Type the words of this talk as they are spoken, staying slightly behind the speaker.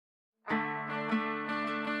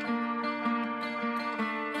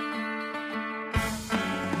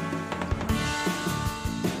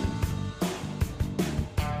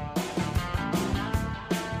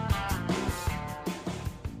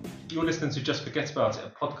You're listening to Just Forget About It, a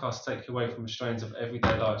podcast to take you away from the strains of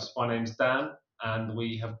everyday lives. My name's Dan, and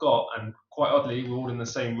we have got, and quite oddly, we're all in the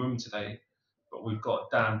same room today, but we've got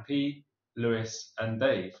Dan P, Lewis, and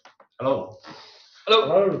Dave. Hello.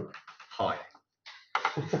 Hello. Hi.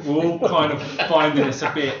 We're all kind of finding this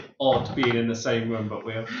a bit odd being in the same room, but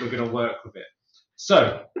we're going to work with it.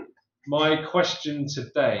 So, my question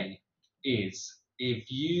today is, if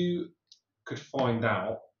you could find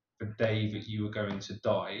out the day that you were going to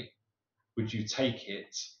die, would you take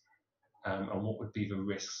it, and what would be the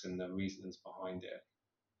risks and the reasons behind it?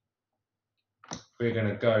 We're going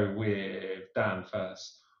to go with Dan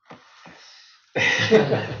first.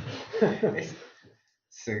 It's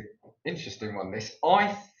an interesting one, this.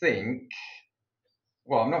 I think,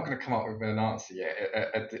 well, I'm not going to come up with an answer yet,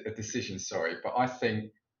 a decision, sorry, but I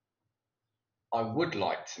think I would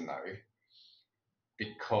like to know,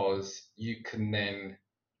 because you can then,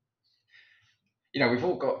 you know, we've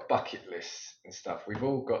all got bucket lists and stuff. We've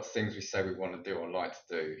all got things we say we want to do or like to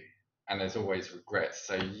do, and there's always regrets.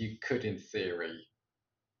 So you could, in theory,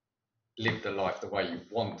 live the life the way you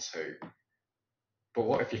want to. But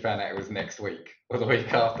what if you found out it was next week or the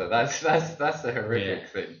week after? That's a horrific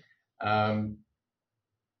thing.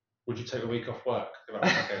 Would you take a week off work? If that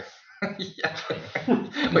was the case? Yeah.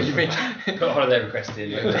 What you mean? Put a holiday request in.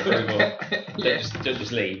 Yeah. Don't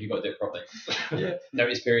just leave. You've got to do it properly. Yeah.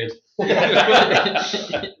 Notice period.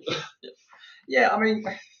 Yeah, I mean,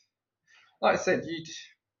 like I said, you'd.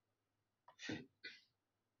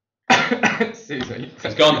 Excuse me.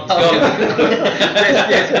 It's gone.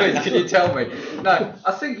 Yes, please. Can you tell me? No,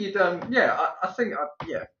 I think you'd.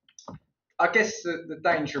 I guess the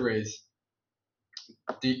danger is,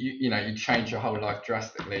 do you change your whole life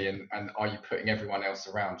drastically, and are you putting everyone else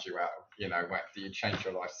around you out of, do you change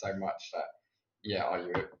your life so much that, are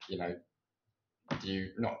you, do you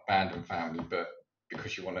not abandon family, but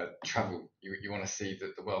because you want to travel, you want to see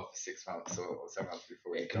the world for 6 months or 7 months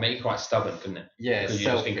before you It can make you quite stubborn, couldn't it? Yeah, because you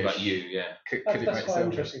just think about you. Yeah. Could it That's make quite selfish?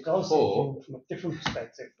 interesting. Because I was thinking from a different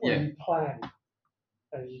perspective. When you plan,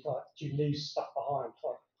 and do you leave stuff behind?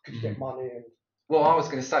 Like, could you get money and? Well, I was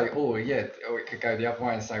going to say, or it could go the other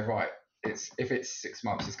way and say, right, if it's 6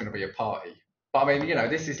 months, it's going to be a party. But I mean,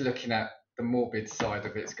 this is looking at the morbid side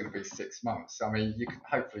of it's going to be 6 months. I mean, you can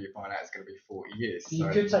hopefully you find out it's going to be 40 years. You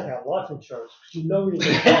so. could take out life insurance because you know you're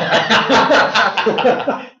going to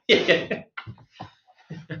Yeah.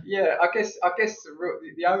 Yeah, I guess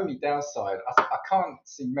the only downside, I can't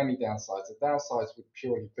see many downsides. The downsides would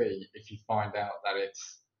purely be if you find out that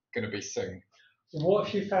it's going to be soon. So what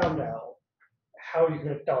if you found out how you're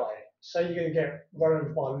going to die? Say you're going to get run over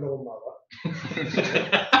by a lawnmower.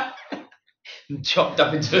 Chopped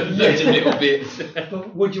up into loads of little bits.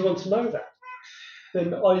 But would you want to know that?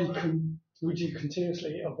 Then would you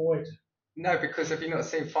continuously avoid? No, because have you not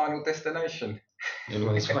seen Final Destination?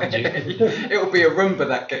 Everyone's find you. It will be a Roomba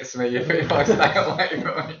that gets me if I stay away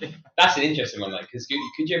from it. That's an interesting one, though, because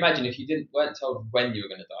could you imagine if you weren't told when you were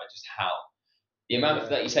going to die, just how? The amount of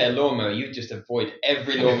that you say a lawnmower, you would just avoid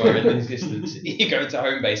every lawnmower in existence. You go into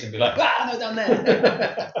home base and be like, no, down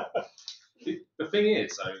there. The thing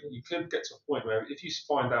is, though, you could get to a point where if you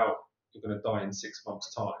find out you're going to die in 6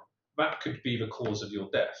 months' time, that could be the cause of your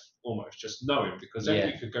death, almost, just knowing, because then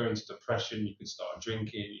you could go into depression, you could start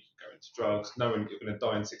drinking, you could go into drugs, knowing you're going to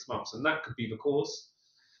die in 6 months, and that could be the cause.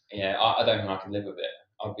 Yeah, I don't think I can live with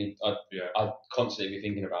it. I'd constantly be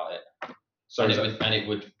thinking about it. So and it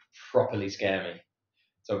would properly scare me.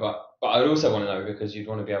 So, but I'd also want to know, because you'd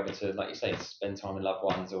want to be able to, like you say, spend time with loved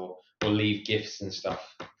ones or leave gifts and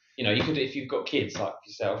stuff. You could, if you've got kids like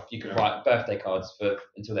yourself, you could write birthday cards for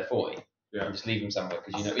until they're 40 and just leave them somewhere,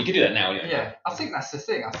 because you could do that now. Yeah, I think that's the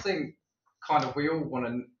thing. I think kind of we all want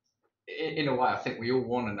to, in a way, I think we all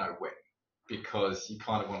want to know when, because you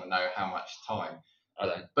kind of want to know how much time. I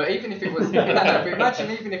don't. But even if it was, but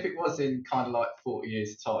imagine even if it was in kind of like 40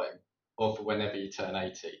 years' time, or for whenever you turn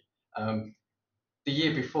 80, the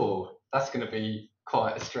year before, that's going to be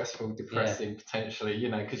quite a stressful, depressing, potentially,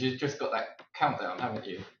 because you've just got that countdown, haven't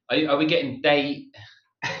you? Are we getting date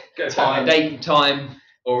Time. time,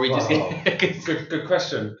 or are we just Good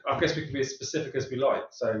question. I guess we could be as specific as we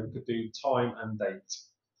like. So we could do time and date.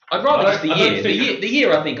 I'd rather just the year. The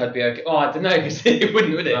year, I think I'd be okay. Oh, I don't know, because it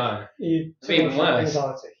wouldn't, would it? No. It's even worse.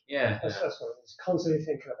 Anxiety. Yeah. That's what it is. Constantly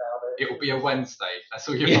thinking about it. It will be a Wednesday. That's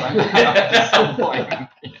all you find out at some point.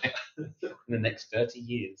 In the next 30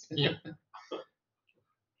 years. Yeah.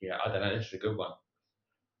 Yeah, I don't know. This is a good one.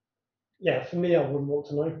 Yeah, for me, I wouldn't want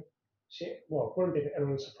to know. Shit. Well, it wouldn't be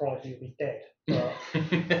anyone's surprised you'd be dead. But,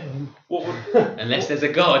 Unless there's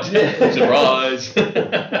a God. Surprise.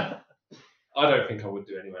 I don't think I would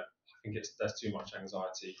do anyway. I think that's too much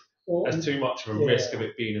anxiety. There's too much of a risk of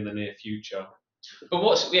it being in the near future.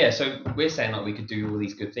 But so we're saying like we could do all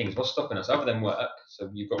these good things. What's stopping us other than work? So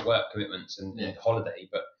you've got work commitments and holiday,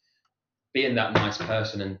 but being that nice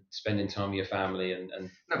person and spending time with your family and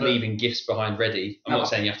leaving gifts behind ready. I'm not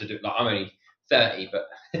saying you have to do it. Like I'm only 30, but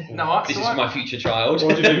this is my future child.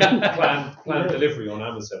 What do you do? Plan delivery on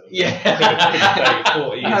Amazon. But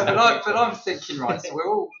I'm thinking, right, so we're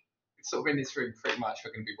all sort of in this room pretty much.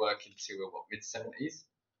 We're going to be working till we're mid-70s.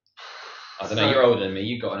 I don't know, you're older than me,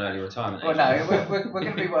 you've got an early retirement age. Well, no, we're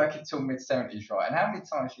going to be working till mid-70s, right? And how many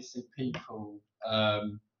times do you see people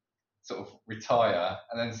sort of retire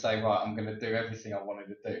and then say, right, I'm going to do everything I wanted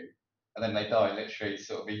to do, and then they die literally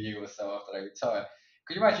sort of a year or so after they retire?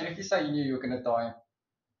 Could you imagine if you say you knew you were going to die,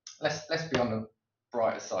 let's be on the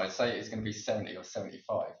brighter side, say it's going to be 70 or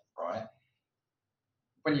 75, right?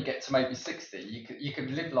 When you get to maybe 60, you could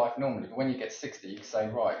live life normally, but when you get 60, you can say,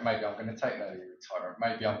 right, maybe I'm going to take an early retirement,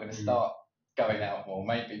 maybe I'm going to start going out more,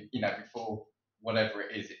 maybe, before whatever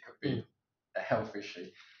it is, it could be a health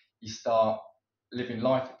issue, you start living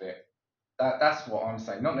life a bit. That's what I'm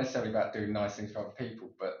saying, not necessarily about doing nice things for other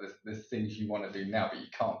people, but the things you want to do now, but you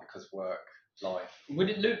can't because work, life.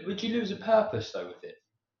 Would you lose a purpose though with it?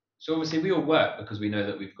 So obviously we all work because we know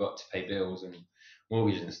that we've got to pay bills and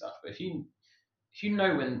mortgages and stuff, but if you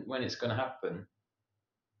know when it's going to happen,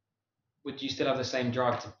 would you still have the same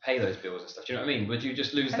drive to pay those bills and stuff? Do you know what I mean? Would you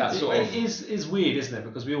just lose that sort of... It is weird, isn't it?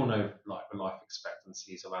 Because we all know like the life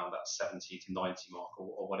expectancy is around that 70 to 90 mark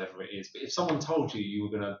or whatever it is. But if someone told you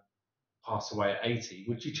were going to pass away at 80,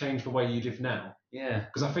 would you change the way you live now? Yeah.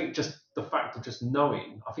 Because I think just the fact of just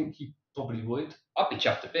knowing, I think you probably would. I'd be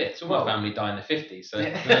chuffed a bit. So my family die in the 50s. So.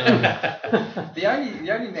 The only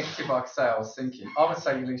negative I could say, I would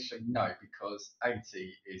say initially no, because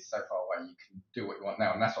 80 is so far away. You can do what you want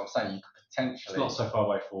now, and that's what I'm saying. You could potentially. It's not so far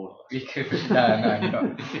away for all of us. You could. No,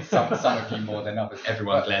 not some of you more than others.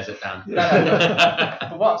 Everyone glares it down.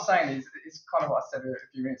 But what I'm saying is, it's kind of what I said a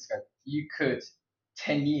few minutes ago. You could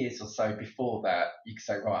 10 years or so before that, you could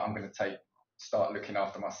say, right, I'm going to start looking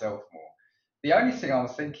after myself more. The only thing I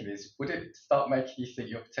was thinking is, would it start making you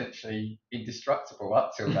think you're potentially indestructible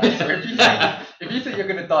up till that? So if you think you're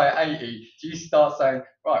going to die at 80, do you start saying,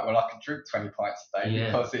 right, well, I can drink 20 pints a day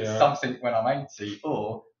because it's something when I'm 80,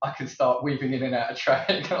 or I can start weaving in and out of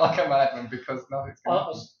trade like a madman because nothing's going to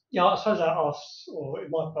happen? I suppose that asks, or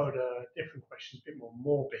it might pose a different question, a bit more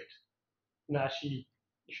morbid. And actually,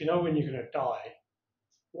 if you know when you're going to die,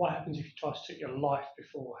 what happens if you try to take your life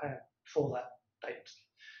before that date?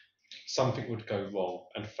 Something would go wrong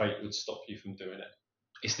and fate would stop you from doing it.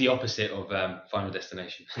 It's the opposite of Final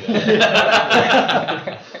Destination.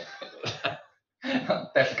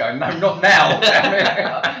 Death going, no, not now.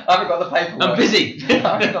 I haven't got the paperwork. I'm busy. I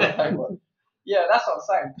haven't got the paperwork. Yeah, that's what I'm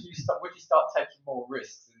saying. Would you start taking more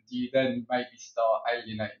risks, and do you then maybe start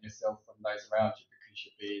alienating yourself from those around you because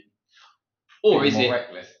you're being more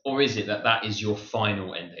reckless? Or is it that is your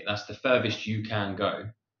final ending? That's the furthest you can go,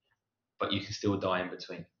 but you can still die in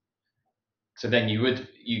between. So then you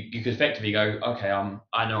could effectively go, okay,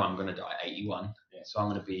 I know I'm going to die at 81, so I'm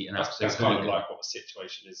going to be an absolute. That's kind of like what the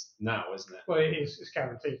situation is now, isn't it? Well, it's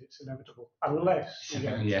guaranteed, it's inevitable, unless you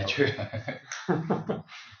get true.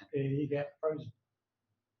 you get frozen.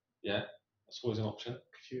 Yeah, that's always an option.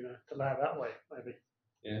 If you delay it that way, maybe.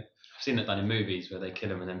 Yeah, I've seen it done in movies where they kill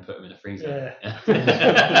them and then put them in a freezer. Yeah.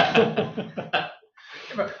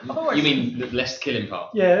 You mean the less killing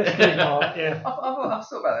part? Yeah, that's killing part. Yeah. I've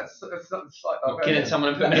thought about that. It's like killing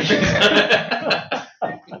someone and putting them in a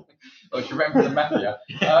freezer. Or do you remember the mafia?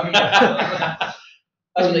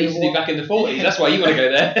 That's what they used to do back in the 40s. That's why you want to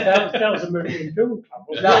go there. That was a movie in film club,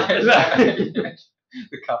 wasn't it?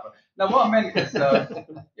 The cover. Now, what I meant is,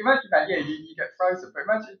 imagine that, you get frozen, but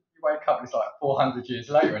imagine you wake up and it's like 400 years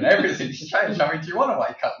later and everything's changed. I mean, do you want to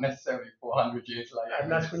wake up necessarily 400 years later? And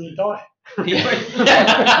that's when you die.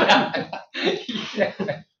 Yeah.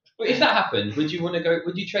 But if that happened, would you want to go?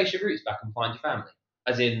 Would you trace your roots back and find your family,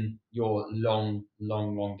 as in your long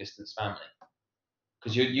distance family?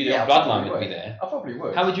 Because your bloodline would be there. I probably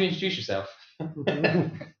would. How would you introduce yourself?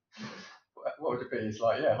 What would it be? It's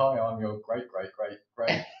like, hi, I'm your great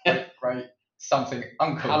something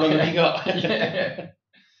uncle. How long have you got? Yeah.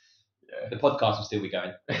 The podcast will still be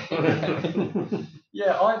going.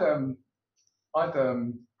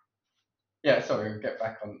 Yeah, sorry, get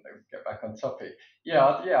back on topic.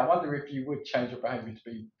 I wonder if you would change your behaviour to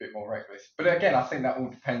be a bit more reckless. But again, I think that all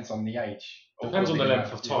depends on the age. Depends on the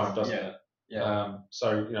length of time, doesn't it? Yeah.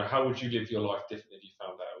 So, how would you live your life differently if you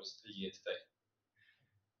found out it was a year today?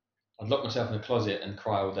 I'd lock myself in a closet and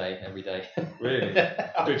cry all day, every day. Really?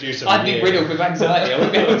 Good use of I'd be riddled with anxiety. I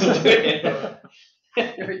wouldn't be able to do it.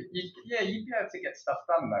 Yeah, but you'd be able to get stuff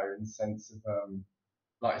done though, in the sense of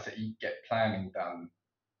like I said, you get planning done.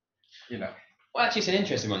 You know. Well, actually, it's an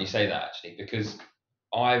interesting one you say that actually, because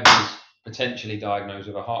I was potentially diagnosed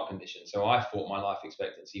with a heart condition, so I thought my life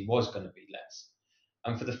expectancy was going to be less.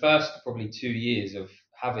 And for the first probably 2 years of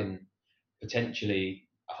having potentially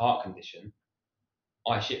a heart condition,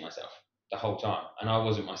 I shit myself the whole time, and I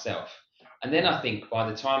wasn't myself. And then I think by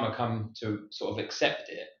the time I come to sort of accept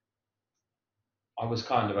it, I was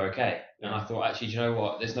kind of okay. And I thought, actually, do you know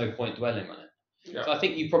what? There's no point dwelling on it. Yeah. So I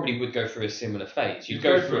think you probably would go through a similar phase. You'd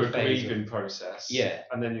go through a grieving process. Yeah.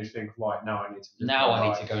 And then you think, right, now I need to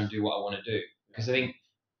need to go and do what I want to do. Because I think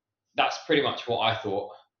that's pretty much what I thought.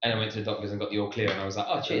 And I went to the doctors and got the all clear, and I was like,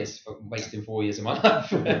 oh, cheers for wasting 4 years of my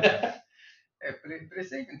life. Yeah, but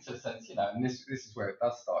it's even to the sense, and this is where it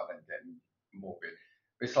does start then getting morbid.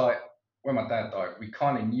 It's like when my dad died, we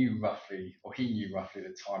kind of knew roughly, or he knew roughly the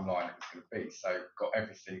timeline it was going to be, so got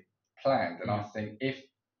everything planned. And I think if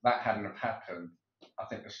that hadn't have happened, I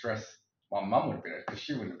think the stress my mum would have been, because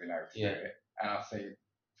she wouldn't have been able to do it. And I think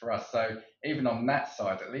for us, so even on that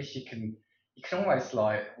side, at least you can almost,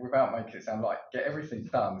 like, without making it sound like, get everything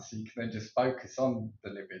done, so you can then just focus on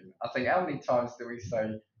the living. I think how many times do we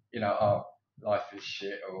say, oh, life is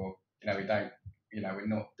shit, or we don't, we're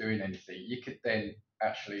not doing anything. You could then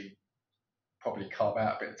actually probably carve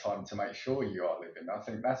out a bit of time to make sure you are living. I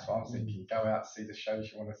think that's what I'm thinking. Go out, see the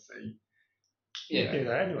shows you want to see. You do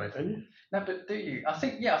that anyway, don't you? No, but do you? I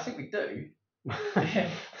think we do. I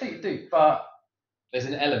think we do, but there's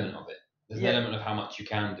an element of it. There's an element of how much you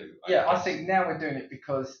can do. I think now we're doing it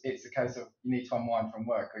because it's a case of you need to unwind from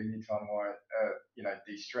work, or you need to unwind,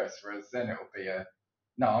 de-stress. Whereas then it'll be I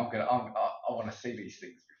want to see these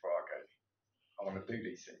things before I go. I want to do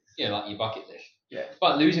these things. Yeah, like your bucket list. Yeah.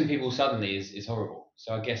 But losing people suddenly is horrible.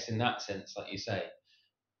 So I guess in that sense, like you say,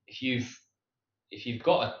 if you've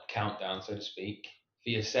got a countdown, so to speak,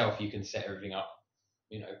 for yourself, you can set everything up.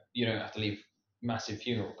 You don't have to leave massive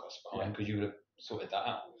funeral costs behind, because you would have sorted that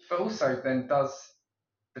out. But also, then does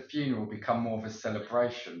the funeral become more of a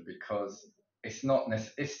celebration, because it's not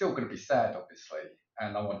it's still going to be sad, obviously,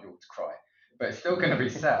 and I want you all to cry, but it's still going to be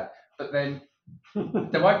sad. But then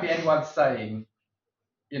there won't be anyone saying,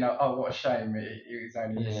 oh, what a shame, it was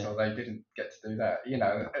only this, or they didn't get to do that.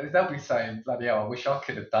 They'll be saying, bloody hell, I wish I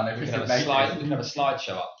could have done everything. We can have a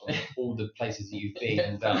slideshow up on all the places that you've been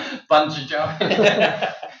and done. Bungee jumping.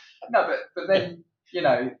 No, but then,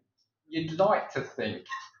 you'd like to think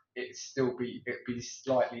it'd be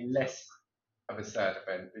slightly less of a sad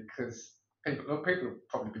event, because people would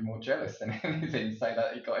probably be more jealous than anything, say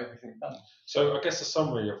that you got everything done. So I guess a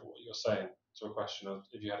summary of what you're saying to a question of,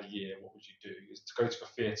 if you had a year, what would you do, is to go to a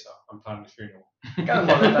theatre and plan the funeral. Go on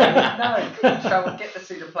holiday. No, travel, get to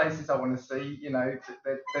see the places I want to see.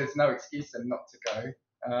 There's no excuse then not to go.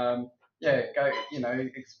 Go,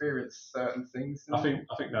 experience certain things. I think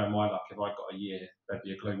knowing my luck, if I got a year, there'd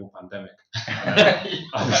be a global pandemic.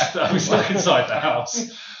 I was stuck inside the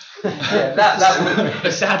house. That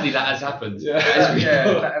would. Sadly, that has happened. That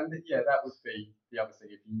would be the other thing.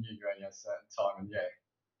 If you knew you only had a certain time, and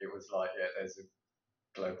it was like, there's a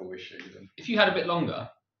global issue. Then. If you had a bit longer,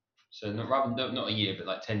 so not a year, but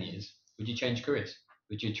like 10 years, would you change careers?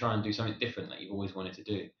 Would you try and do something different that you've always wanted to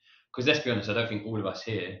do? Because let's be honest, I don't think all of us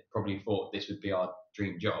here probably thought this would be our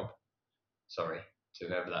dream job. Sorry to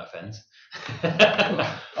whoever that offends. But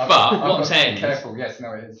what I'm saying is, careful. Yes,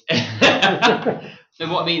 no, it is. So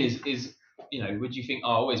what I mean is, would you think, I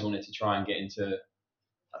always wanted to try and get into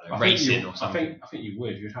racing or something? I think you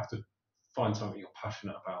would. You'd have to find something you're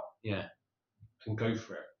passionate about. Yeah. And go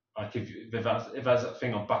for it. Like if there's a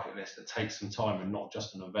thing on bucket list that takes some time and not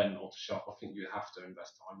just an event or to show up, I think you have to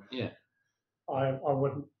invest time in it. Yeah. I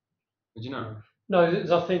wouldn't. Would you know? No,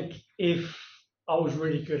 I think if I was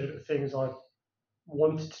really good at the things I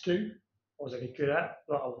wanted to do, I was really good at,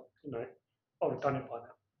 I would have done it by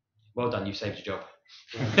now. Well done, you saved your job.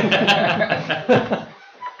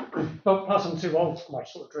 But plus I'm too old for my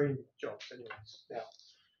sort of dream jobs anyways now.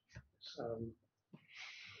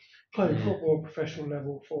 Playing football at professional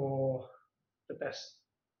level for the best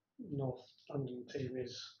North London team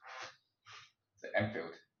is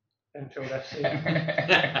Enfield FC.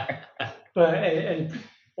 But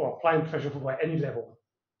playing professional football at any level,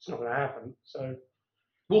 it's not going to happen. So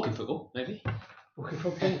walking football, maybe. Walking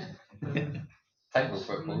football. Table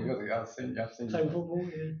football. I've seen. Table football.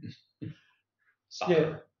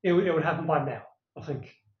 Yeah. It would happen by now, I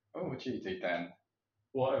think. What would you do, Dan?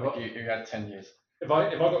 What if you had 10 years? If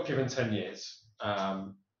I got given 10 years,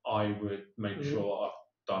 I would make sure I've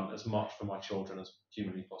done as much for my children as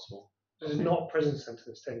humanly possible. This is not a prison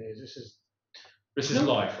sentence, 10 years. This is This is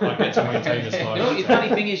life. I get to maintain this life. You know what the funny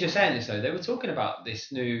thing is, you're saying this though. They were talking about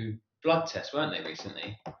this new blood test, weren't they,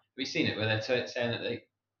 recently? Have you seen it? Where they're saying that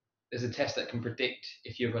there's a test that can predict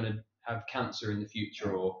if you're going to have cancer in the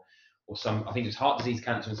future or some. I think it's heart disease,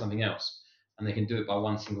 cancer, and something else. And they can do it by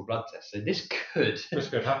one single blood test. So this could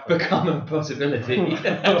happen. become a possibility.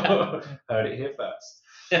 Heard it here first.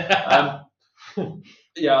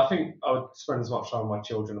 Yeah, I think I would spend as much time with my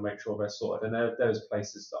children to make sure they're sorted. And there's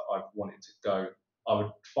places that I've wanted to go. I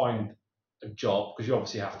would find a job, because you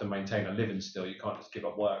obviously have to maintain a living still. You can't just give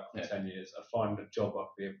up work for 10 years. I'd find a job I'd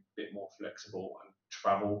be a bit more flexible and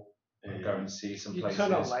travel and go and see some places. You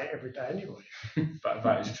turn up late every day anyway.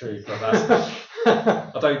 That is true, but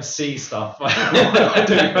I don't see stuff. I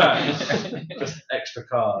do that. Just extra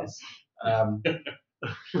cars.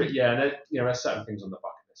 But yeah, there's certain things on the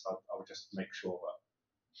bucket list. I would just make sure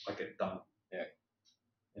that I get done. Yeah,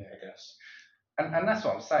 I guess. And that's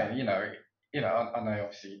what I'm saying. I know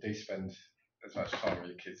obviously you do spend as much time with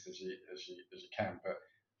your kids as you can, but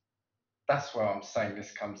that's where I'm saying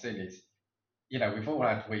this comes in is, we've all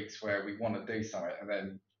had weeks where we want to do something and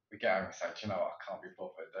then we get home and say, I can't be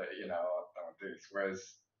bothered, I don't want to do this. Whereas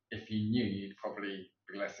if you knew, you'd probably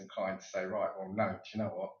be less inclined to say, right, well, no, do you know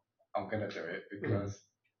what? I'm going to do it because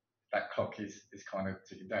that clock is kind of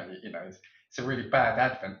ticking down. It's a really bad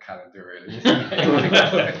advent calendar, really, isn't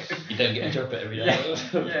it? You don't get a job every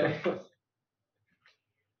day.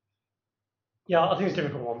 Yeah, I think it's a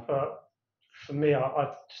difficult one, but for me,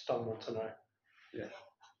 I just don't want to know. Yeah.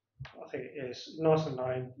 I think it's nice to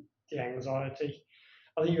know the anxiety.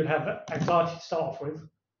 I think you would have anxiety to start off with.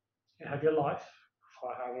 You have your life,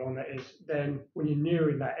 for however long that is. Then when you're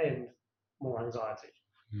nearing that end, more anxiety.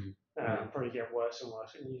 Probably get worse and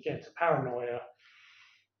worse. And you get into paranoia,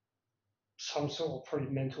 some sort of pretty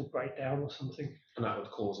mental breakdown or something. And that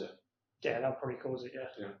would cause it. Yeah, that'll probably cause it,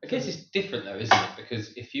 yeah. I guess it's different though, isn't it?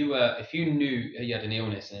 Because if you knew you had an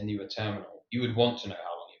illness and then you were terminal, you would want to know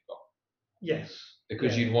how long you've got. Yes.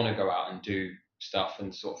 Because you'd want to go out and do stuff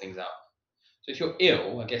and sort things out. So if you're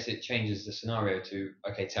ill, I guess it changes the scenario to,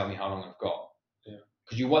 okay, tell me how long I've got. Yeah.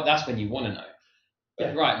 Because that's when you want to know.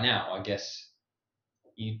 But right now, I guess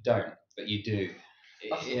you don't, but you do.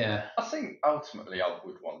 I think ultimately I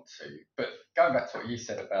would want to, but going back to what you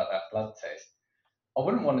said about that blood test, I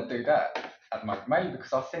wouldn't want to do that at the moment, mainly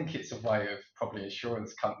because I think it's a way of probably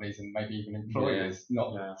insurance companies and maybe even employers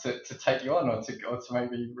to take you on or to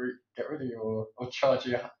maybe get rid of you or charge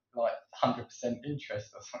you like 100%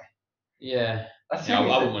 interest or something. Yeah, I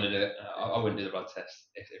wouldn't want to do it. I wouldn't do the blood test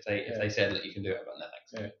if they said that you can do it, but no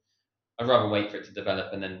thanks. I'd rather wait for it to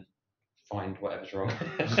develop and then find whatever's wrong.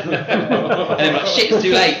 And then like, shit, it's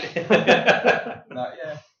too late.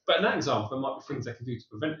 But in that example, there might be things they can do to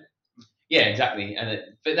prevent it. Yeah, exactly.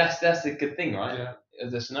 But that's the good thing, right? Yeah.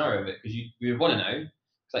 The scenario of it, because you would want to know.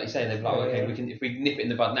 Because like you say, they're like, okay, we can, if we nip it in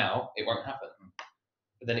the bud now, it won't happen.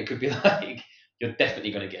 But then it could be like, you're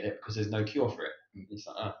definitely going to get it because there's no cure for it. It's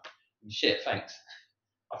like, oh, shit, thanks.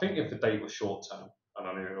 I think if the date was short term, and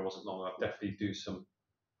I knew it wasn't long, I'd definitely do some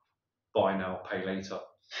buy now, pay later.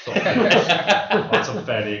 Like some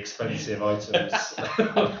fairly expensive items.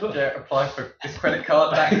 Apply for this credit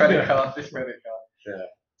card, that credit card, this credit card. Yeah.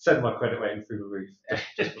 Send my credit rating through the roof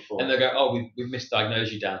just before. And they'll go, oh, we've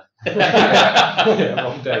misdiagnosed you, Dan.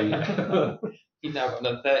 Wrong day. You've now got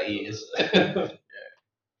another 30 years. No, I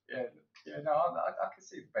can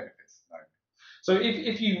see the benefits. No. So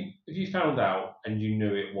if you found out and you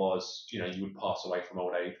knew it was, you would pass away from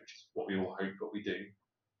old age, which is what we all hope that we do,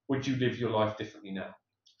 would you live your life differently now?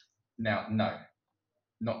 Now, no,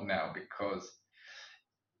 not now, because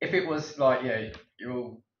if it was like,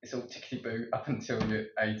 it's all tickety-boo up until you're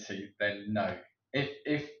 80, then no.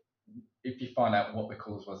 If you find out what the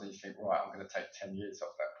cause was and you think, right, I'm going to take 10 years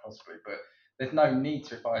off that possibly, but there's no need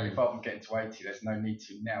to, if I'm getting to 80, there's no need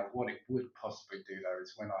to now. What it would possibly do though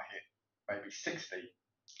is when I hit maybe 60,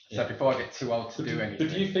 so before I get too old to do anything.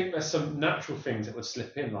 But do you think there's some natural things that would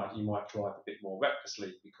slip in, like you might drive a bit more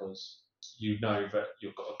recklessly because you know that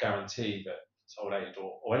you've got a guarantee that it's old age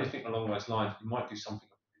or anything along those lines? You might do something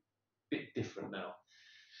a bit different now.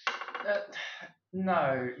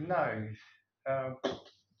 No.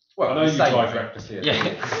 Well, I know you drive recklessly.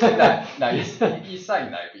 No, you say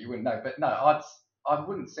no, but you wouldn't know. But no, I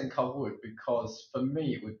wouldn't think I would, because for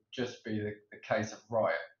me it would just be the case of,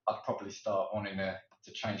 right, I'd probably start wanting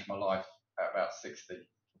to change my life at about 60.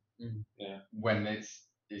 When it's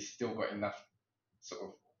still got enough sort of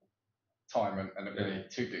time and ability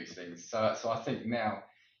to do things. So I think now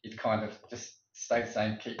you'd kind of just stay the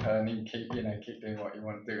same, keep earning, keep doing what you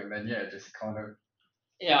want to do, and then just kind of.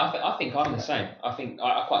 Yeah, I think I'm the same. I think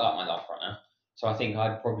I quite like my life right now, so I think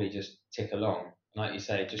I'd probably just tick along. like you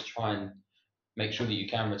say, just try and make sure that you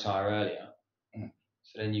can retire earlier.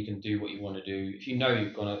 So then you can do what you want to do. If you know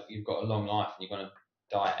you've got a long life and you're going to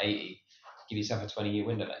die at 80, give yourself a 20-year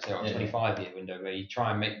window, let's say, or a 25-year window where you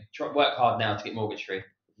try and work hard now to get mortgage free,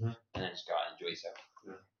 and then just go out and enjoy yourself.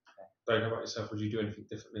 Don't know about yourself. Would you do anything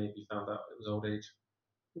differently if you found out it was old age?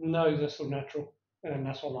 No, that's all natural, and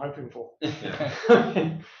that's what I'm hoping for.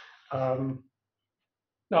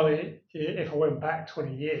 No, if I went back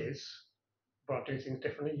 20 years, would I do things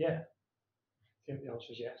differently? Yeah. The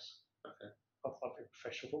answer is yes. Okay. I'd be a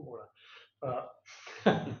professional footballer.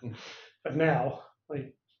 But now,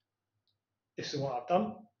 this is what I've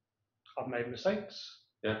done. I've made mistakes.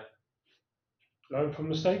 Yeah. Learn from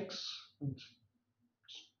mistakes. And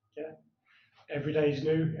every day is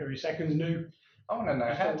new. Every second's new. I want to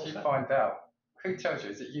know, how do you find out? Who tells you?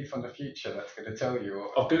 Is it you from the future that's going to tell you?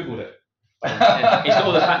 Or... I've Googled it. He's got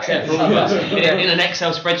all the facts there for all of us in an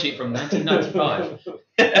Excel spreadsheet from 1995.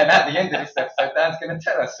 And at the end of this episode, Dan's going to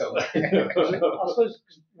tell us all. I suppose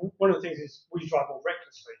one of the things is we drive more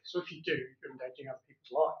recklessly. So if you do, you're endangering other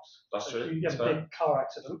people's lives. That's true. If you have a big car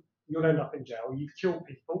accident, you'll end up in jail. You've killed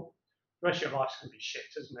people. The rest of your life's going to be shit,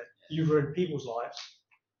 isn't it? You've ruined people's lives.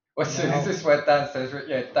 Well, so is this where Dan says,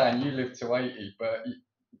 yeah, Dan, you live to 80, but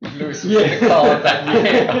Lewis was in the car that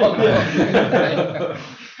year.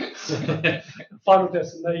 Final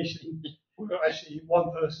destination, we've got actually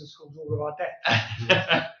one person's caused all of our death.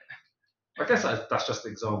 I guess that's just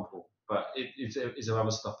an example, but is there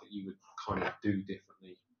other stuff that you would kind of do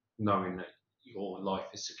differently, knowing that your life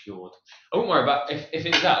is secured? I wouldn't worry about if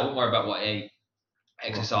it's that. I wouldn't worry about what I ate,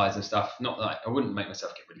 exercise and stuff. Not like I wouldn't make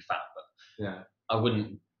myself get really fat, but yeah, I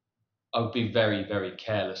would be very, very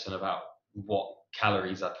careless about what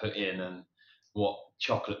calories I put in and what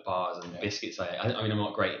chocolate bars and biscuits I ate. I mean, I'm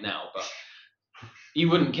not great now, but you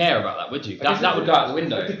wouldn't care about that, would you? That would go out the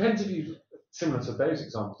window. It depends if you, similar to those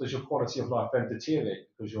examples, does your quality of life then deteriorate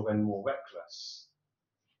because you're then more reckless?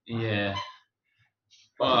 Yeah.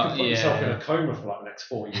 Well, you can put yourself in a coma for like the next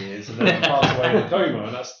 40 years and then pass away in a coma,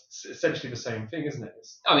 and that's essentially the same thing, isn't it?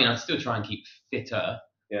 I mean, I'd still try and keep fitter,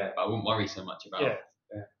 but I wouldn't worry so much about it.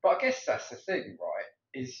 Yeah. But I guess that's the thing, right?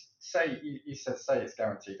 Is say you said it's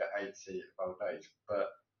guaranteed at 80 of old age,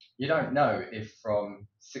 but you don't know if from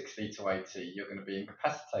 60 to 80 you're going to be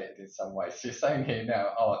incapacitated in some way. So you're saying here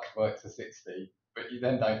now, I could work to 60, but you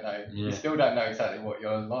then don't know. Yeah. You still don't know exactly what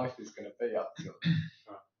your life is going to be up to.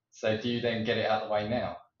 So do you then get it out of the way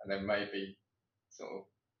now, and then maybe sort of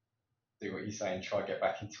do what you say and try to get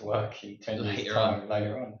back into work in 10 years' time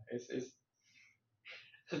later on?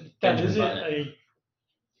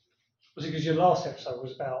 Was it because your last episode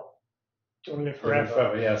was about do you want to live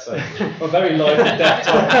forever? Yeah, so a very life and death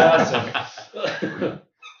type person.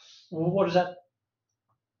 Well, what does that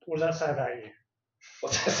say about you?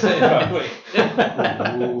 What's that say about me?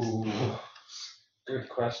 Ooh, good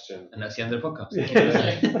question. And that's the end of the podcast.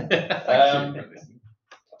 I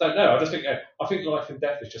don't know. I think life and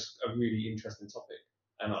death is just a really interesting topic,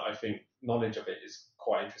 and I think knowledge of it is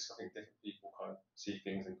quite interesting. I think different people kind of see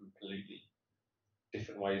things in completely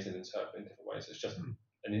different ways and interpret in different ways. It's just an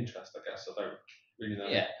interest, I guess. I don't really know.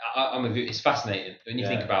 Yeah, I'm with you. It's fascinating when you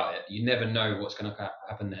think about it. You never know what's going to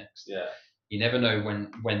happen next. Yeah. You never know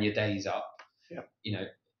when your day's up. Yeah. You know,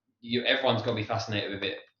 everyone's got to be fascinated with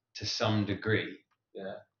it to some degree.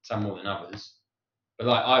 Yeah. Some more than others. But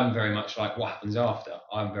like, I'm very much like, what happens after?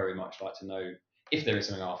 I'm very much like to know if there is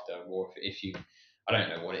something after, or if you, I don't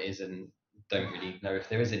know what it is, and don't really know if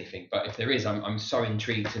there is anything. But if there is, I'm so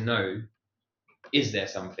intrigued to know. Is there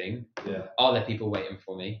something? Yeah. Are there people waiting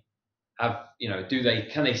for me?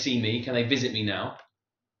 Can they see me? Can they visit me now?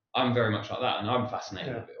 I'm very much like that, and I'm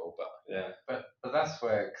fascinated with it all. But that's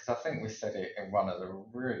where, because I think we said it in one of the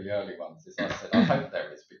really early ones, is I said I hope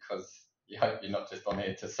there is, because you hope you're not just on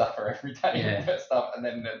here to suffer every day and stuff, and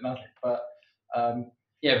then nothing. But but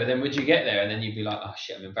then would you get there and then you'd be like, oh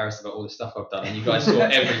shit, I'm embarrassed about all the stuff I've done, and you guys saw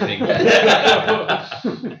everything.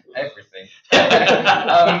 Everything.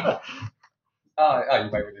 You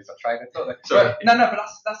made me lose a train of thought. Sorry. No, but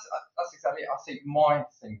that's exactly it. I think my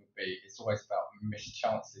thing would be, it's always about missed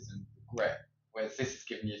chances and regret, whereas this is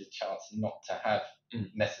giving you the chance not to have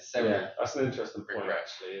necessarily. Yeah, that's an interesting point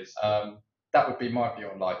actually. Is that would be my view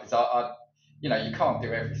on life. Is you can't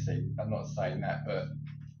do everything. I'm not saying that, but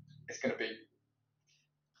it's going to be.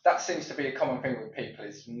 That seems to be a common thing with people,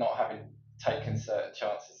 is not having taken certain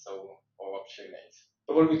chances or opportunities.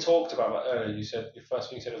 But when we talked about that earlier, you said your first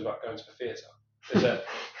thing you said was about going to the theatre. Is there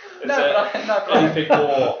anything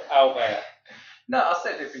more out there? No, I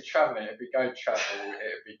said it'd be travelling, it'd be go travel,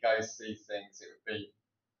 it'd be go see things, it would be,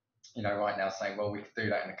 right now saying, well, we could do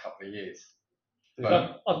that in a couple of years.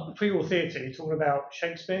 Pre-war theatre, you're talking about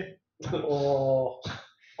Shakespeare or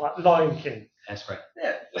like Lion King? Hairspray.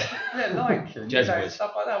 Yeah, Lion King,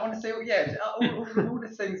 stuff like that. I want to see, all the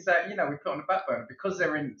things that we put on the back burner because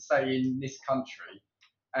they're in this country,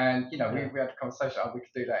 and we had a conversation. Oh, we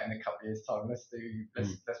could do that in a couple of years' time. Let's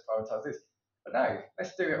prioritise this. But no,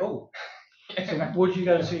 let's do it all. So would you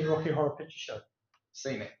go and see Rocky Horror Picture Show?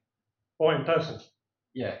 Seen it? Or in person?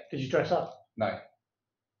 Yeah. Did you dress up? No.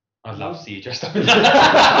 I'd love to see you dressed up. To be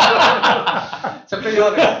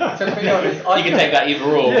honest, you can take that either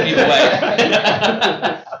or, either way.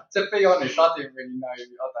 To be honest, I didn't really know.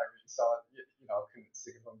 So I couldn't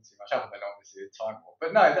sing along too much, other than obviously the time war.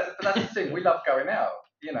 But no, that's the thing. We love going out,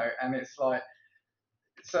 and it's like,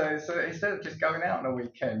 so instead of just going out on a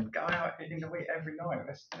weekend, go out in the week every night.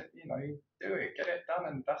 Let's do it, get it done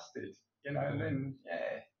and dusted, and then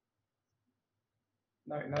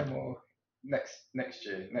no more next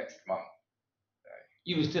year, next month.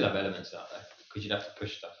 You would still have elements out there because you'd have to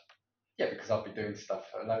push stuff. Yeah, because I'll be doing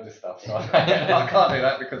a load of stuff, so I can't do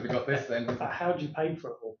that because we've got this then. But how do you pay for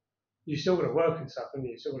it all? You still got to work and stuff, and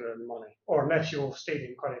you still got to earn money, or unless you're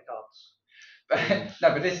stealing credit cards. No,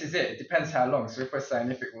 but this is it. It depends how long. So if we're saying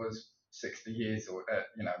if it was 60 years or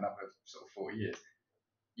another sort of 40 years,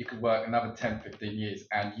 you could work another 10, 15 years,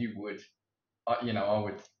 and you would, I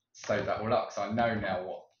would save that all up because I know now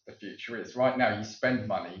what the future is. Right now, you spend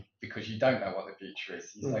money because you don't know what the future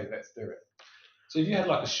is. You say, let's do it. So if you had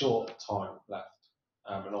like a short time left,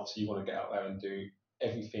 and obviously you want to get out there and do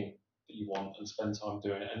everything that you want and spend time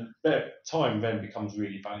doing it, and time then becomes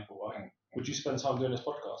really valuable, right? Would you spend time doing this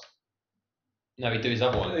podcast? No, he'd do his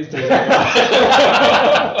other one.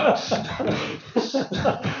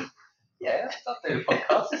 Yeah, I'll do the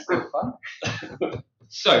podcast. It's still fun.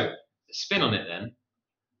 So, spin on it then.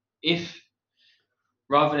 If,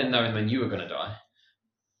 rather than knowing when you were going to die,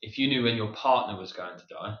 if you knew when your partner was going to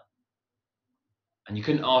die, and you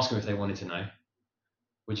couldn't ask them if they wanted to know,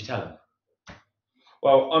 would you tell them?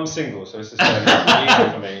 Well, I'm single, so this is easy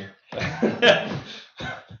for me.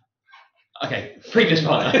 Okay, previous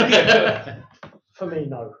partner. For me,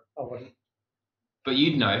 no, I wouldn't. But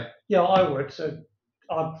you'd know. Yeah, I would. So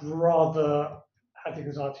I'd rather have the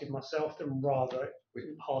anxiety myself than rather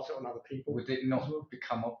impart it on other people. Would it not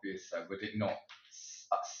become obvious though? Would it not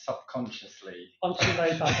subconsciously? Once you're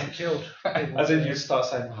laid back and chilled. As in you start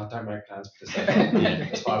saying, I don't make plans for December. Yeah,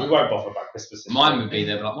 that's fine. We won't bother about Christmas. Mine would be,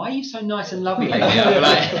 they'd be like, why are you so nice and lovely lately? I'd be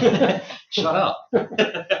like, shut up.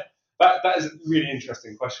 That is a really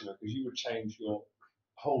interesting question because you would change your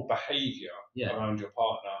whole behaviour around your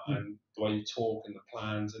partner and the way you talk and the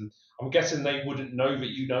plans, and I'm guessing they wouldn't know that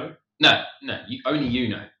you know. No, only you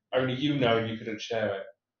know. Only you know, and you couldn't share it.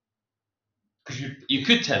 Because you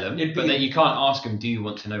could tell them, but then you can't ask them. Do you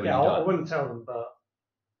want to know when you die? I wouldn't tell them, but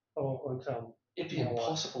I wouldn't tell them. It'd be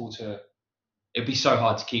impossible to. It'd be so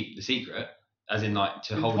hard to keep the secret, as in like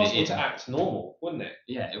to hold it in. To act normal, wouldn't it?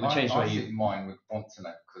 Yeah, it would change the way you. I think mine would want to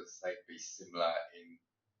know because they'd be similar in.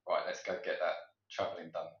 Right, let's go get that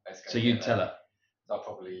travelling done. Let's go. So you'd tell her. I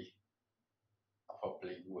probably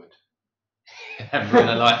would. Have ruined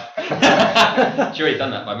her life. She already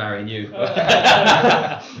done that by marrying you.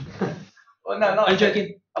 Well, no, I'm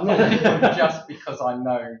joking. I'm not just because I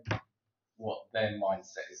know what their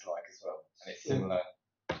mindset is like as well, and it's similar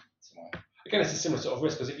to mine. Again, it's a similar sort of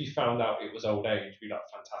risk because if you found out it was old age, you'd be like,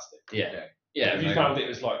 fantastic. Yeah. If you found it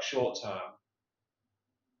was like short term,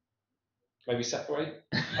 maybe separate.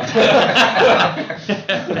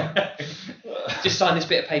 Just sign this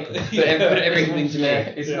bit of paper. Put everything to me.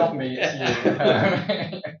 It's not me, it's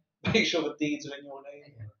you. Make sure the deeds are in your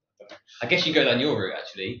name. I guess you go down your route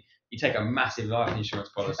actually. You take a massive life insurance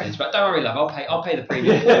policy. It's like, don't worry, love. I'll pay the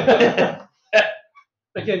premium.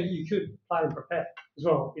 Again, you could plan and prepare as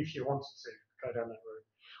well if you wanted to go down that route.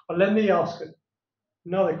 But let me ask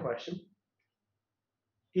another question.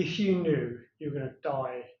 If you knew you were going to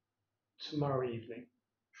die tomorrow evening,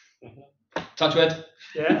 touch wood.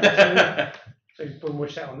 Yeah. So you wouldn't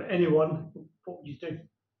wish that on anyone. What would you do?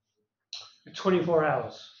 24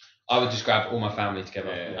 hours. I would just grab all my family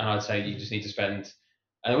together, and I'd say you just need to spend.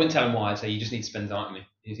 And I wouldn't tell them why. I'd say you just need to spend time with me.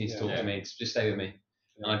 You just need to talk to me. Just stay with me.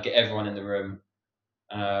 And I'd get everyone in the room.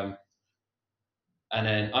 And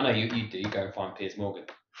then I know you do. You go and find Piers Morgan.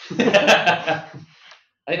 I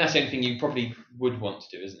think that's the only thing you probably would want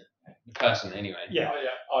to do, isn't it? Personally, anyway. Yeah.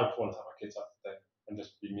 I'd want to have my kids up there and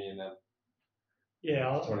just be me and them.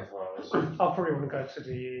 Yeah. 24 hours. I'll probably want to go to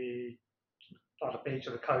the beach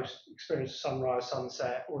or the coast, experience sunrise,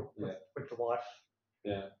 sunset with the wife.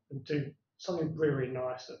 Yeah. And do something really, really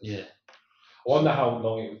nice. Yeah. I wonder how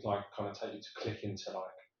long it would kind of take you to click into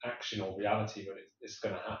action or reality when it's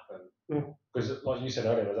going to happen. Mm. Because, like you said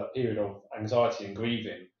earlier, there's that period of anxiety and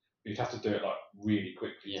grieving. You'd have to do it like really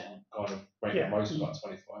quickly, Yeah. to kind of make Yeah. the most of like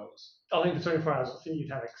 24 hours. I think for 24 hours, I think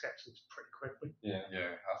you'd have acceptance pretty quickly. Yeah.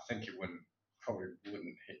 Yeah, I think it probably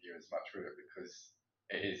wouldn't hit you as much with it because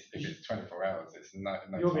it is, if it's 24 hours, it's no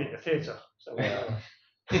You'll be time. at the theatre. So Yeah.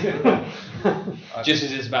 Just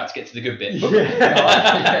as it's about to get to the good bit.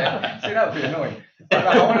 Yeah. See, that would be annoying. But no,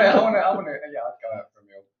 I want to, yeah, I'd go out for a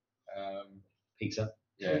meal. Pizza.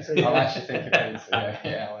 Yeah, Pizza, I'm yeah. actually thinking pizza.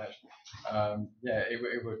 Yeah, I'll actually. Yeah, it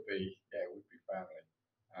would be. Yeah, it would be family.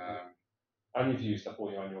 And you've used up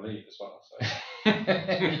all your annual leave as well. So.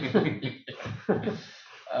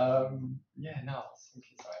 Yeah, no, I was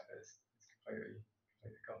thinking something, but it's completely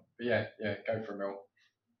gone. But yeah, go for a meal.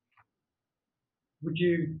 would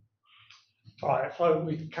you, right, if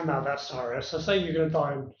we come out of that scenario, so say you're going to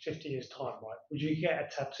die in 50 years' time, right? Would you get a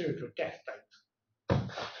tattoo of your death date?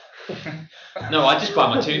 No, I just buy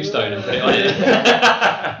my tombstone and put it on it. You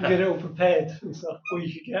get it all prepared and stuff. Or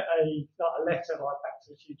you could get a letter like Back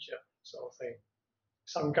to the Future sort of thing.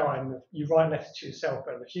 Some guy, you write a letter to yourself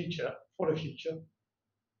in the future, for the future.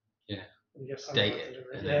 Yeah. And you get some Date guy to it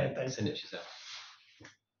deliver and Yeah, then date send it it. to yourself.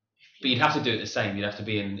 But you'd have to do it the same. You'd have to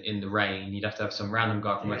be in the rain. You'd have to have some random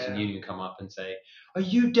guy from Western Yeah. Union come up and say, "Are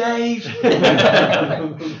you Dave?"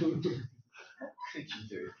 What could you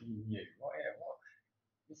do if you knew? What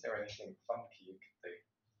is there anything funky you could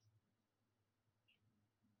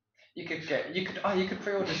do? You could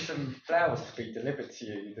pre-order some flowers to be delivered to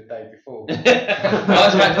you the day before. I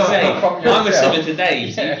was about to say, From I'm a yourself. similar to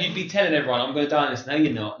Dave. Yeah. You'd be telling everyone, "I'm going to die on this." No,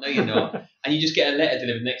 you're not. No, you're not. And you just get a letter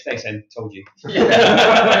delivered the next day saying, "Told you."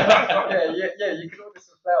 Yeah. You could order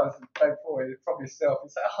some flowers the day before. It's probably yourself. You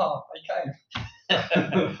say, "Oh, they came."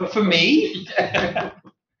 For me?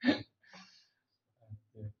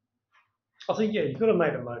 I think you've got to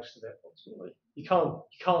make the most of it. Ultimately, you can't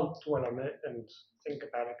dwell on it and think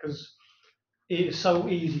about it because it is so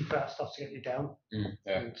easy for that stuff to get you down. Yeah.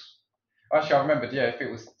 And Actually, I remembered, if it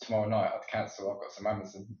was tomorrow night, I'd cancel. I've got some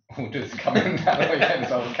Amazon orders coming that weekend,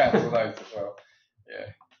 so I'll cancel those as well.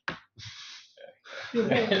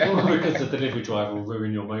 Well, because the delivery driver will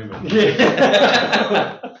ruin your moment.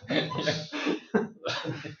 yeah.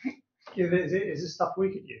 Is it stuff we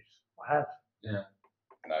could use? I have. Yeah.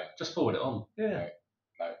 No, Just forward it on. Yeah.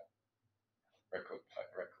 records.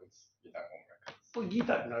 You don't want records. Well, you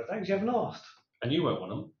don't know that because you haven't asked. And you won't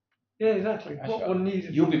want them. Yeah, exactly. Actually, What one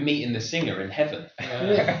needed? You'll be meeting the singer in heaven.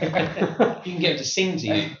 Yeah. You can get him to sing to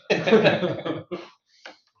you.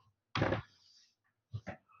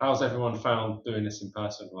 How's everyone found doing this in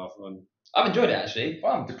person rather than? I've enjoyed it actually.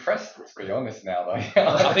 Well, I'm depressed, to be honest, now, though.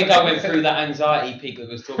 I think I went through that anxiety peak that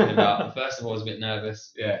we was talking about. First of all, I was a bit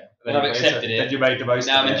nervous. Yeah. Then I've accepted it. Then you made the most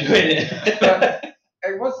Now of I'm it. enjoying it. But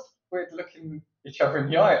it was weird looking each other in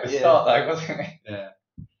the eye at the start, though, wasn't it? Yeah.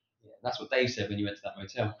 That's what Dave said when you went to that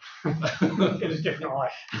motel. It was a different eye.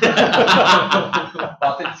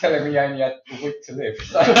 I did tell him he only had a week to live.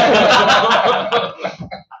 So.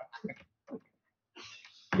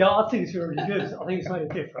 Yeah, I think it's been really good. I think it's made a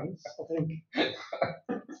difference. I think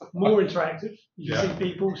more interactive. You can see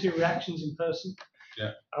people, see reactions in person.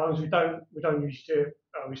 Yeah. As we don't usually do it.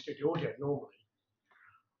 We just do the audio normally.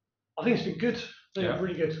 I think it's been good. I think it's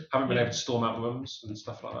really good. Haven't been able to storm out rooms and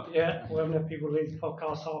stuff like that. Yeah, we haven't had people leave the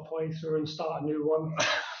podcast halfway through and start a new one.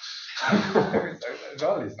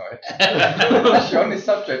 Ollie's not here. Actually, on this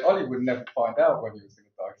subject, Ollie would never find out when he was going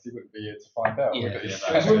to die because he wouldn't be here to find out. Yeah, would he?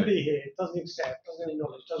 yeah, He wouldn't be here, doesn't accept, doesn't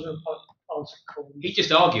acknowledge, doesn't answer calls. He'd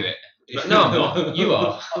just argue it. He's like, no, I'm not. You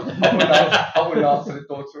are. I wouldn't answer the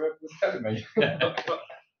door to whoever was telling me.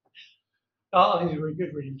 I think it's really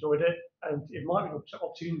good, really enjoyed it, and it might be an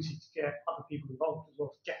opportunity to get other people involved as well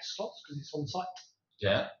to guest slots because it's on site.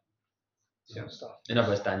 Yeah. Sort of stuff. In other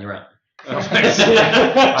words, Dan, you're out. Too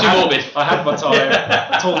morbid. I had my time.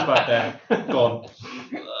 Talked about that. Gone.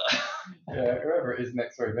 Yeah, whoever it is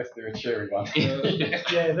next week, let's do a cheery one.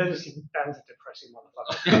 Yeah, they're just Dan's a depressing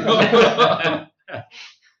motherfucker.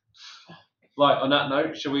 Right, on that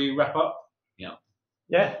note, shall we wrap up? Yeah,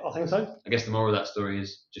 I think so. I guess the moral of that story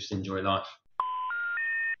is just enjoy life.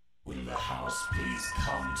 Will the house please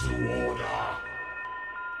come to order?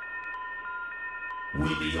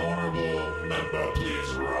 Will the honorable member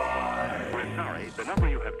please rise? We're sorry, the number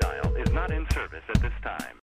you have dialed is not in service at this time.